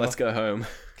 cool, whatever. Let's go home.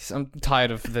 I'm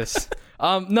tired of this.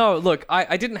 No, look,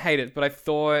 I didn't hate it, but I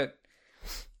thought...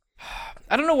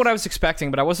 I don't know what I was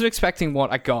expecting, but I wasn't expecting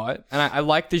what I got. And I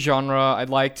liked the genre, I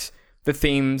liked the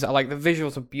themes, I liked the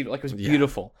visuals were beautiful. Like, it was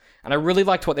beautiful. And I really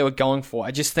liked what they were going for.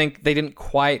 I just think they didn't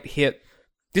quite hit...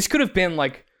 This could have been,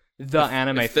 like, the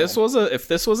anime film. If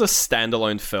this was a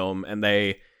standalone film and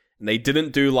they And they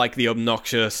didn't do like the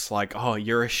obnoxious, like, oh,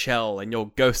 you're a shell and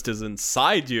your ghost is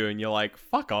inside you, and you're like,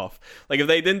 fuck off. Like, if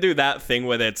they didn't do that thing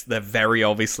where they're very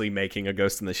obviously making a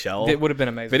ghost in the shell, It would have been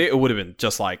amazing. but it would have been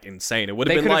just like insane. It would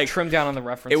have They been could have like trimmed down on the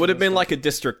references. it would have been and like a stuff.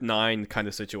 District 9 kind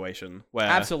of situation where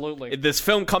Absolutely. this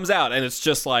film comes out and it's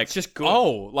just like, It's just good.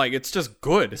 oh, like it's just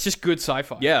good. It's just good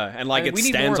sci-fi. Yeah, and like it we need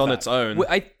stands more of on that. its own.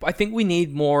 I think we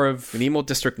need more of... We need more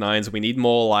District 9s. We need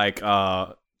more like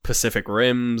Pacific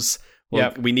Rims.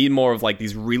 Yep. We need more of like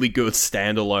these really good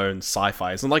standalone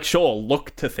sci-fis. And like, sure,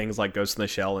 look to things like Ghost in the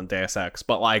Shell and Deus Ex,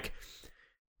 but like,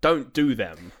 don't do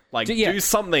them. Like, Yeah. do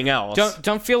something else.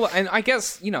 Don't feel... And I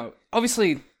guess,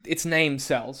 obviously its name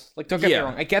sells. Like, don't get me Yeah.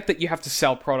 wrong. I get that you have to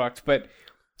sell product, but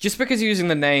just because you're using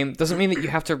the name doesn't mean that you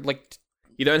have to, like...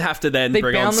 You don't have to then They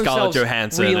bring on bound Scarlett themselves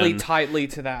Johansson. really and, tightly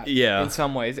to that Yeah. in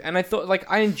some ways. And I thought, like,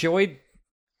 I enjoyed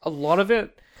a lot of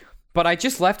it, but I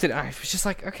just left it and I was just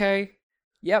like, okay,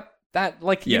 yep, that,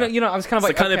 like, Yeah. I was kind of it's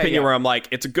like, the kind of okay, opinion yeah. where I'm like,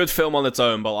 it's a good film on its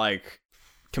own, but like,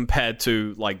 compared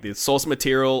to like the source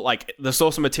material, like the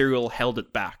source material held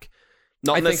it back.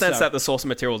 Not in the think sense so. that the source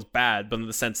material is bad, but in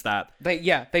the sense that They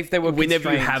were whenever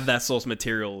you constrained. have that source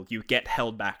material, you get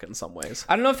held back in some ways.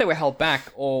 I don't know if they were held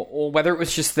back or whether it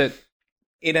was just that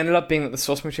it ended up being that the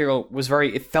source material was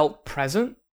it felt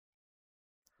present.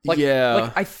 Like,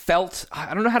 yeah. Like,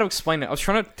 I don't know how to explain it. I was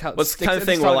trying to tell... Well, it's the kind of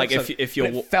thing where, like, if you're...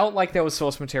 It felt like there was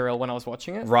source material when I was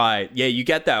watching it. Right. Yeah, you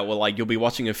get that where, like, you'll be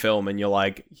watching a film and you're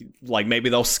like, maybe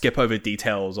they'll skip over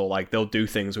details or, like, they'll do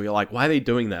things where you're like, why are they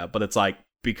doing that? But it's, like,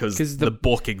 because the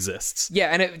book exists. Yeah,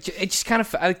 and it just kind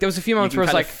of... Like, there was a few You moments can where I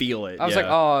was kind like... of feel it. I was yeah. like,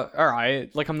 oh,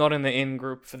 alright. Like, I'm not in the in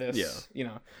group for this.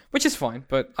 Yeah. Which is fine,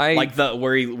 but I... Like,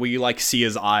 where you, like, see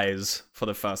his eyes for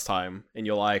the first time and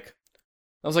you're like...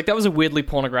 I was like, that was a weirdly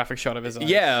pornographic shot of his eyes.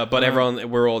 Yeah, but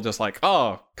we're all just like,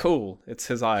 oh, cool, it's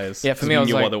his eyes. Yeah, for 'Cause me, we I was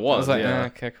knew like, what it was. Yeah.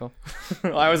 okay, cool.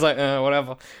 I was like,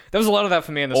 whatever. There was a lot of that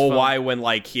for me in this Or film. why when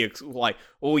like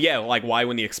why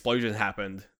when the explosion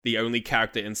happened, the only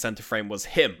character in center frame was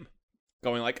him,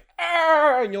 going like,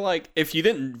 "Arr!" And you're like, if you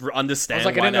didn't understand, I was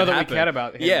like, I why didn't know that happened, we cared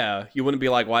about him. Yeah, you wouldn't be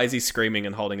like, why is he screaming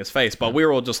and holding his face? But we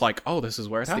were all just like, oh, this is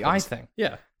where it It's happens. the eye thing.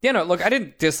 Yeah, Yeah, no, look, I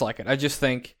didn't dislike it. I just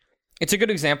think it's a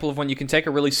good example of when you can take a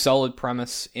really solid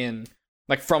premise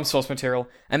from source material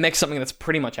and make something that's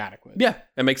pretty much adequate. yeah,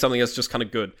 and make something that's just kind of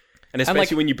good. And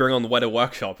especially when you bring on the Weta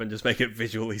Workshop and just make it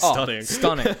visually stunning.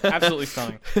 Stunning. Absolutely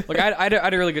stunning. Look, I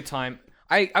had a really good time.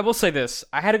 I will say this.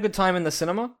 I had a good time in the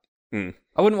cinema. Mm.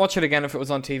 I wouldn't watch it again if it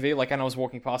was on TV, and I was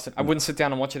walking past it. I wouldn't sit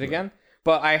down and watch it again.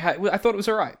 But I thought it was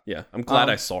alright. Yeah, I'm glad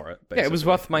I saw it. Yeah, it was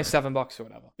basically. worth my $7 or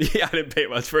whatever. Yeah, I didn't pay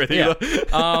much for it Yeah.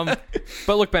 either.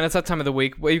 But look, Ben, it's that time of the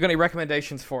week. Well, you got any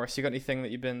recommendations for us? You got anything that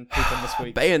you've been peeping this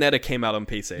week? Bayonetta came out on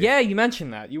PC. Yeah, you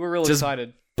mentioned that. You were really Just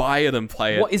excited. buy it and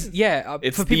play it. What is? Yeah,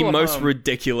 It's for the people at most home,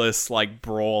 ridiculous like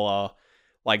brawler.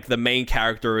 Like the main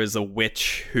character is a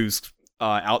witch whose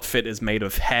outfit is made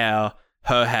of hair,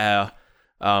 her hair.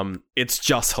 It's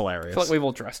just hilarious. I feel like we've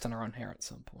all dressed in our own hair at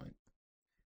some point.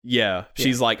 Yeah,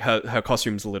 she's like her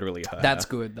costume's literally her. That's hair.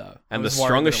 good though. I And the was worried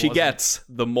stronger that it she wasn't. gets,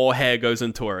 the more hair goes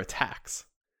into her attacks.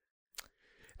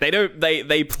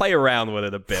 They play around with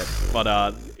it a bit,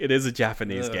 but it is a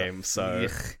Japanese Ugh. game, so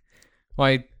Yuck.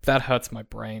 Why that hurts my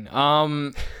brain.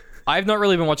 I've not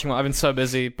really been watching. I've been so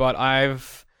busy, but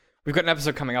we've got an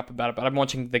episode coming up about it. But I'm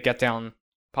watching the Get Down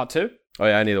Part 2. oh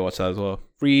yeah, I need to watch that as well.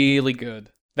 Really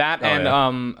good. That Oh, and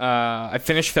yeah. I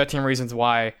finished 13 Reasons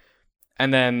Why,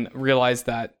 and then realized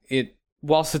that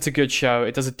whilst it's a good show,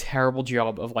 it does a terrible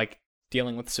job of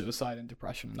dealing with suicide and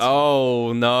depression. And stuff.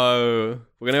 Oh no,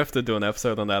 we're gonna have to do an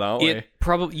episode on that, aren't we?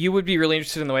 You would be really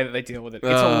interested in the way that they deal with it.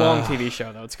 It's a long TV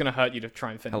show though. It's gonna hurt you to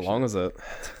try and finish. How long is it?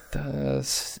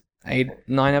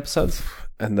 8-9 episodes,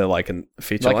 And they're like a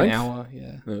feature like length? an hour.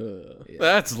 Yeah.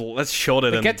 That's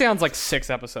shorter The than. Get Down's 6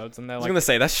 episodes, and they're I was gonna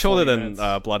say that's shorter 40 than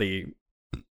minutes. bloody.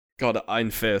 God, Iron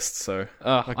Fist. So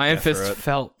Iron get Fist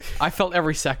through it. I felt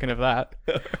every second of that.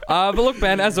 But look,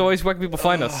 Ben, as always, where can people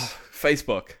find us?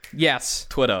 Facebook, Yes,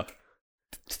 Twitter,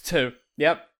 2.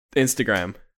 Yep.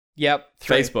 Instagram, 3.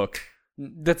 Facebook.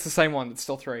 That's the same one. It's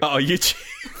still 3. Oh, YouTube.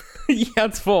 Yeah,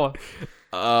 it's 4.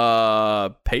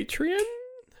 Patreon,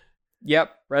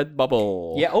 Yep.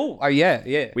 Redbubble. Yeah. Oh,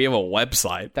 yeah. We have a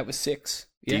website. That was 6.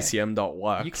 Yeah.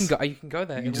 DCM.works. You can go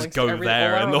there. You It just links go to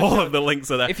there, and all of the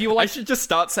links are there. If you were I like- should just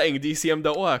start saying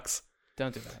DCM.works.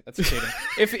 Don't do that. That's cheating.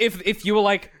 if you were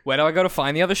like, where do I go to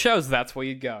find the other shows? That's where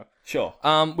you'd go. Sure.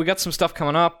 We got some stuff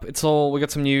coming up. We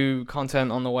got some new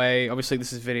content on the way. Obviously,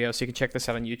 this is video, so you can check this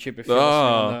out on YouTube if you're listening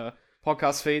on the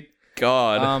podcast feed.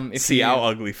 God. if See you- our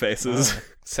ugly faces.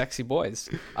 Sexy boys.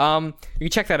 You can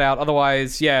check that out.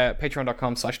 Otherwise, yeah,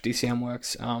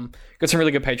 patreon.com/DCMworks. Got some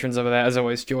really good patrons over there, as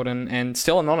always. Jordan and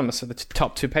Still Anonymous are the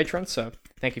top 2 patrons, so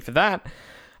thank you for that.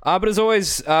 But as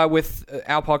always, with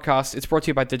our podcast, it's brought to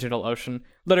you by DigitalOcean,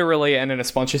 literally and in a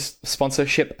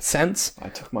sponsorship sense. I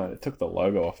took the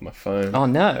logo off my phone. Oh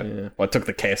no! Yeah. Well, I took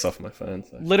the case off my phone.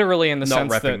 So. Literally in the Not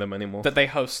sense repping them anymore. that they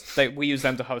host. We use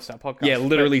them to host our podcast. Yeah,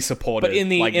 literally supported.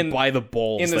 But by the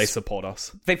balls, they support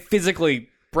us. They physically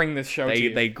bring this show to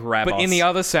you. They grab us. But in the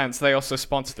other sense, they also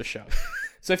sponsor the show.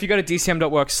 So if you go to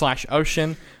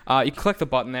dcm.work/ocean, you click the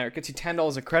button there. It gets you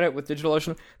 $10 of credit with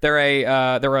DigitalOcean. They're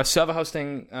a server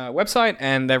hosting website,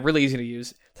 and they're really easy to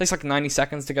use. It takes like 90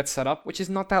 seconds to get set up, which is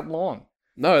not that long.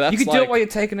 No, that's you could do it while you're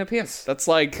taking a piss. That's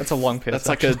a long piss.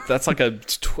 That's like a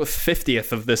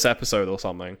 50th of this episode or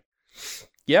something.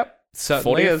 Yep.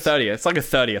 Certainly 40th, 30th. It's like a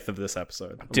 30th of this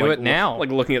episode. Do it now. Like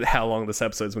looking at how long this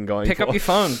episode's been going. Pick up your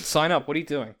phone. Sign up. What are you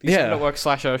doing?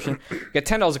 DCM.work/ocean. Get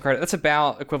 $10 of credit. That's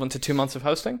about equivalent to 2 months of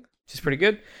hosting, which is pretty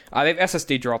good. They have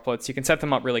SSD droplets. You can set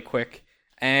them up really quick.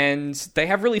 And they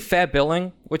have really fair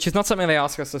billing, which is not something they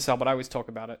ask us to sell, but I always talk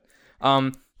about it.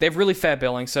 They have really fair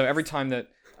billing, so every time that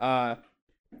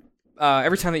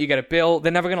you get a bill,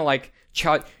 they're never going to like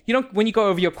charge. You know, when you go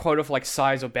over your quota for like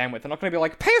size or bandwidth, they're not going to be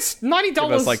like, pay us $90.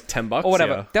 Give us like $10 or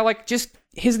whatever. Yeah. They're like, just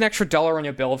here's an extra $1 on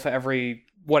your bill for every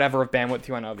whatever of bandwidth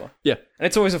you went over. Yeah. And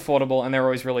it's always affordable, and they're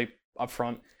always really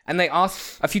upfront. And they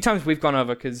ask, a few times we've gone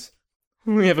over because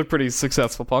we have a pretty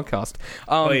successsul podcast.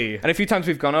 And a few times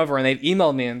we've gone over and they've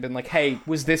emailed me and been like, hey,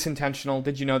 was this intentional?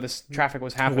 Did you know this traffic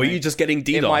was happening? Were you just getting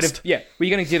DDoSed? Were you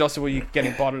getting DDoSed or were you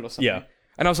getting botted or something? Yeah.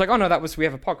 And I was like, oh no, we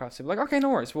have a podcast. They were like, okay, no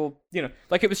worries. Well,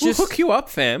 like it was just... We'll hook you up,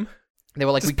 fam. They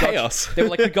were like, just pay us. They were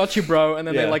like, we got you, bro. And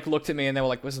then they like looked at me and they were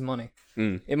like, where's the money?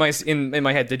 In my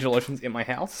head, DigitalOcean's in my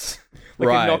house. Like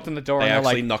right. We knocked on the door they and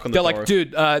they're like, knock on the door. like,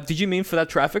 dude, did you mean for that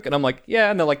traffic? And I'm like,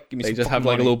 yeah. And they're like, give me some They just have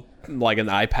like money. a little, like an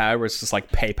iPad where it's just like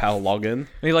PayPal login. And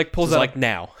he like pulls it's out like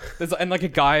now. And like a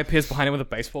guy appears behind him with a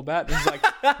baseball bat. And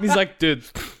he's like, dude,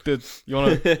 you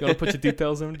wanna put your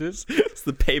details in, dude? It's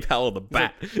the PayPal or the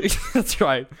bat. That's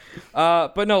right.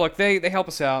 But no, look, they help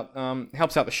us out.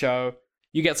 Helps out the show.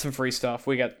 You get some free stuff.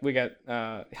 We get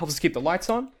helps us keep the lights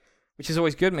on, which is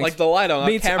always good. Like the light on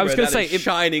our camera I was gonna say,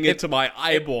 shining into my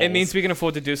eyeballs. It means we can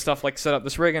afford to do stuff like set up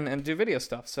this rig and do video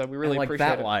stuff. So we really appreciate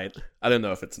that it. light. I don't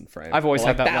know if it's in frame. I've always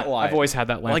had that light. I've always had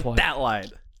that lamp like light. that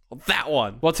light. Well, that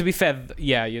one. Well, to be fair,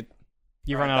 yeah, you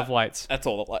run out of lights. That's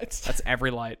all the lights. That's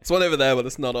every light. It's one over there, but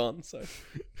it's not on. So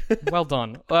well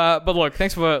done. But look,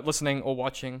 thanks for listening or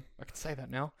watching. I can say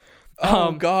that now.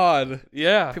 Oh God!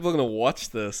 Yeah, people are gonna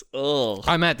watch this. Ugh.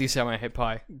 I'm at DCM Hit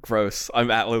Pie. Gross. I'm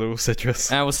at Little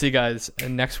Citrus. And we'll see you guys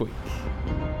next week.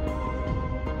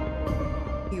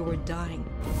 You were dying.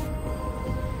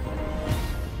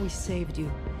 We saved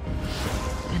you,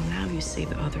 and now you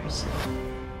save others.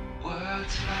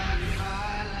 Words like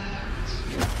violence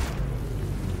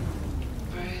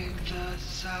break the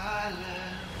silence.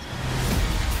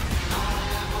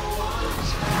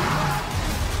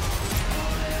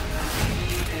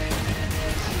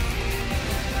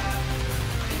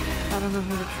 I don't know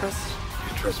who to trust.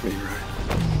 You trust me, right?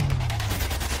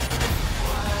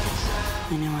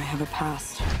 I know I have a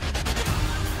past.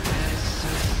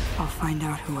 I'll find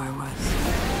out who I was.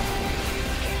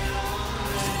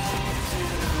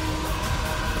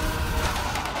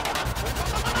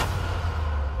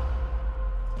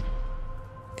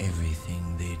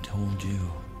 Everything they told you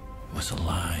was a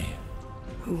lie.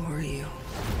 Who are you?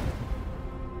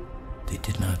 They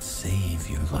did not save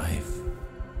your life.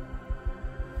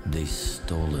 They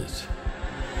stole it.